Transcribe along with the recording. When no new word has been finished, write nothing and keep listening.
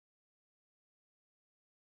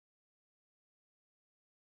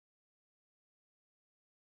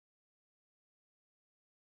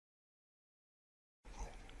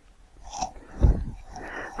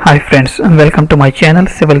Hi friends, and welcome to my channel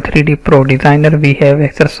Civil 3D Pro Designer. We have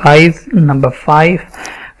exercise number 5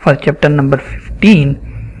 for chapter number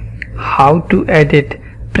 15, how to edit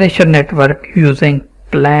pressure network using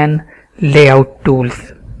plan layout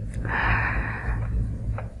tools.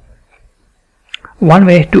 One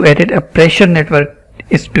way to edit a pressure network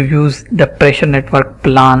is to use the pressure network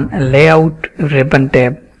plan layout ribbon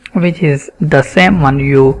tab, which is the same one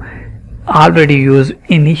you already used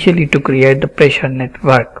initially to create the pressure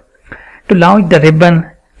network. To launch the ribbon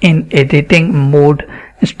in editing mode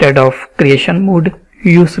instead of creation mode,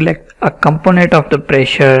 you select a component of the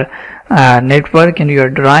pressure network in your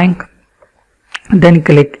drawing, then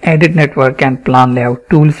click edit network and plan layout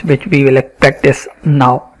tools, which we will practice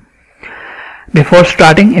now. Before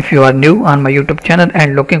starting, if you are new on my YouTube channel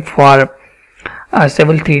and looking for a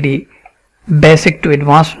Civil 3D basic to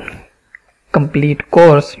advanced complete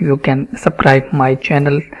course, you can subscribe my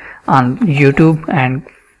channel on YouTube and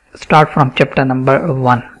start from chapter number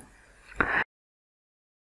 1.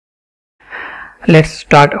 Let's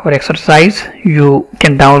start our exercise. You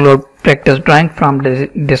can download practice drawing from the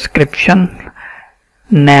description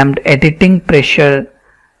named editing pressure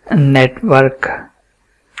network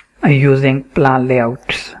using plan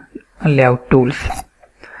layout tools.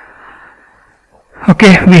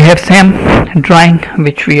 Okay, we have same drawing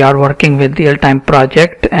which we are working with real-time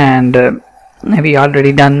project, and we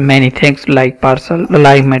already done many things like parcel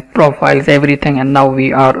alignment, profiles, everything, and now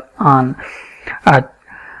we are on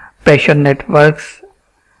pressure networks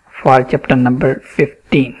for chapter number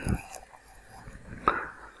 15.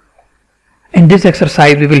 In this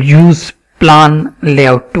exercise we will use plan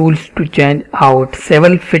layout tools to change out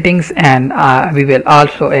several fittings, and we will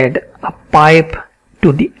also add a pipe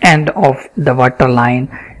to the end of the water line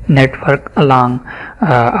network along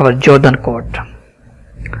our Jordan court.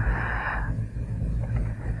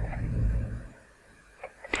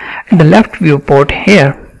 In the left viewport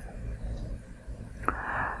here,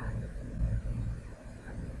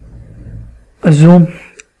 zoom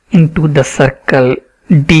into the circle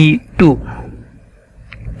D2.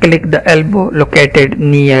 Click the elbow located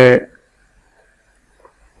near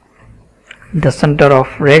the center of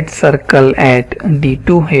red circle at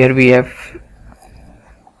D2. Here we have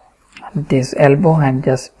this elbow, and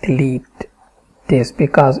just delete this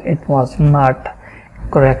because it was not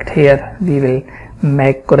correct. Here we will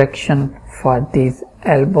make correction for this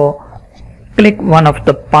elbow. Click one of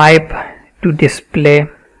the pipe to display.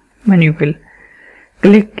 When you will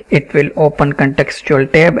click, it will open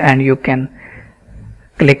contextual tab, and you can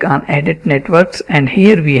click on edit networks, and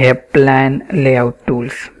here we have plan layout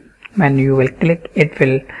tools. When you will click, it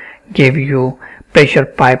will give you pressure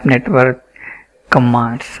pipe network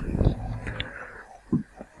commands.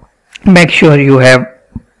 Make sure you have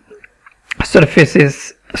surface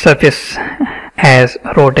as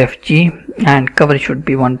rot FG, and cover should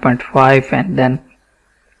be 1.5, and then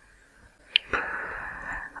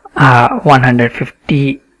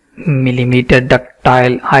 150 millimeter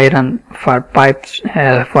ductile iron for pipes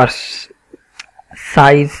for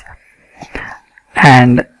size,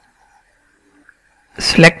 and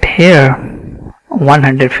select here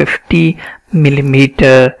 150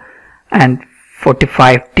 millimeter and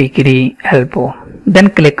 45-degree elbow. Then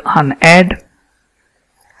click on add.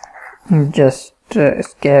 Just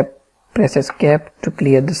press escape to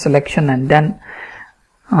clear the selection, and then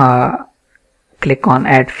click on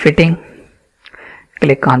add fitting.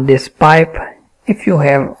 Click on this pipe. If you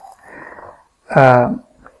have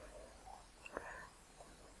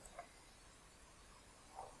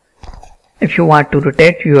if you want to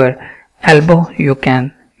rotate your elbow, you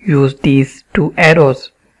can use these two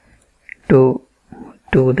arrows to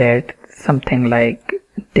do that, something like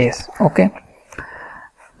this. Okay,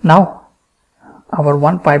 now our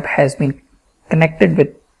one pipe has been connected with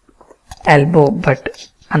elbow, but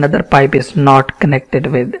another pipe is not connected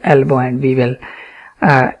with elbow, and we will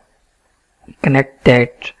connect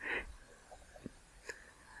that.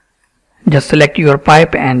 Just select your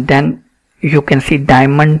pipe, and then you can see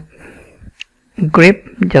diamond grip.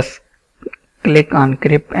 Just click on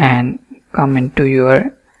grip and come into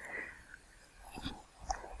your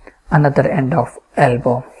another end of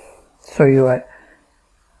elbow. So your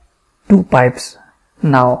two pipes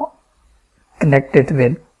now connected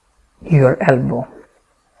with your elbow.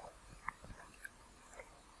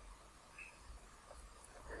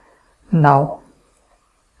 Now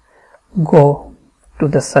go to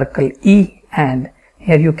the circle E, and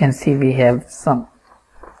here you can see we have some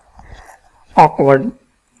awkward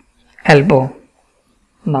elbow.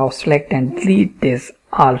 Now select and delete this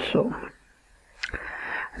also.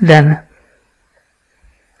 Then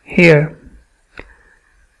here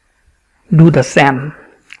do the same.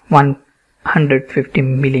 150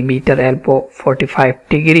 millimeter elbow 45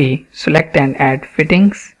 degree. Select and add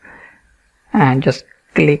fittings and just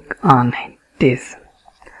click on this.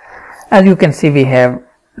 As you can see, we have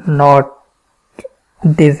not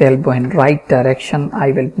this elbow in right direction.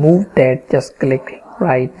 I will move that. Just click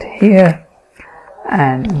right here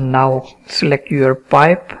and now select your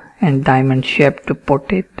pipe and diamond shape to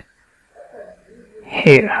put it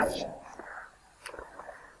here.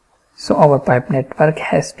 So our pipe network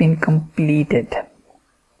has been completed.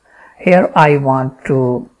 Here I want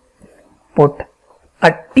to put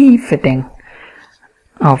a T fitting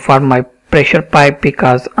for my pressure pipe,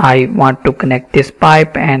 because I want to connect this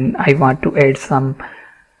pipe and I want to add some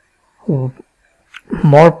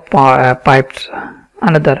more pipes,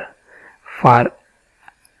 another for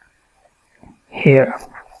here.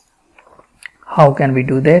 How can we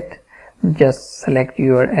do that? Just select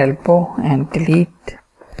your elbow and delete.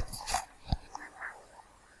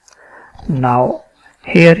 Now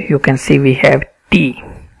here you can see we have T,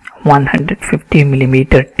 150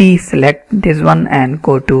 millimeter T. Select this one and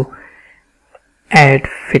go to add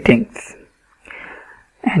fittings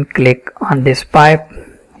and click on this pipe.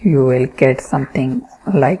 You will get something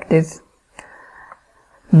like this.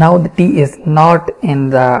 Now the T is not in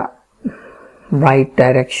the right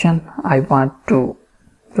direction. I want to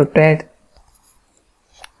rotate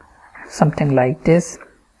something like this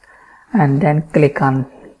and then click on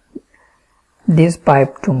this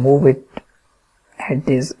pipe to move it at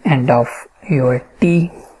this end of your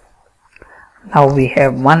T. Now we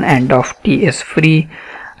have one end of T is free,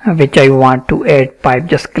 which I want to add pipe.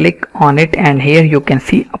 Just click on it and here you can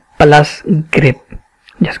see a plus grip.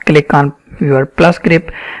 Just click on your plus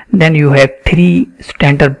grip. Then you have 3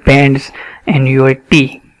 standard bands in your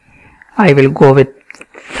T. I will go with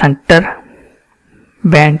center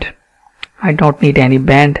band. I don't need any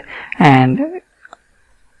band, and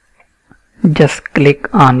just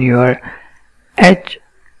click on your edge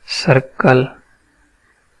circle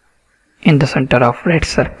in the center of red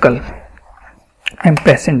circle and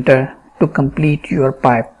press enter to complete your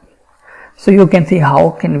pipe. So you can see how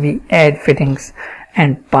can we add fittings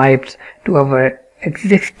and pipes to our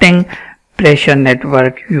existing pressure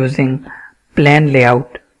network using plan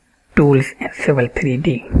layout tools in Civil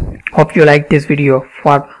 3D. Hope you like this video.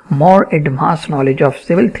 For more advanced knowledge of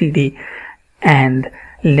Civil 3D and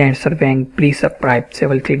land surveying, please subscribe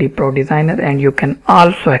Civil 3D Pro Designer, and you can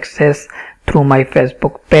also access through my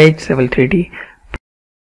Facebook page Civil 3D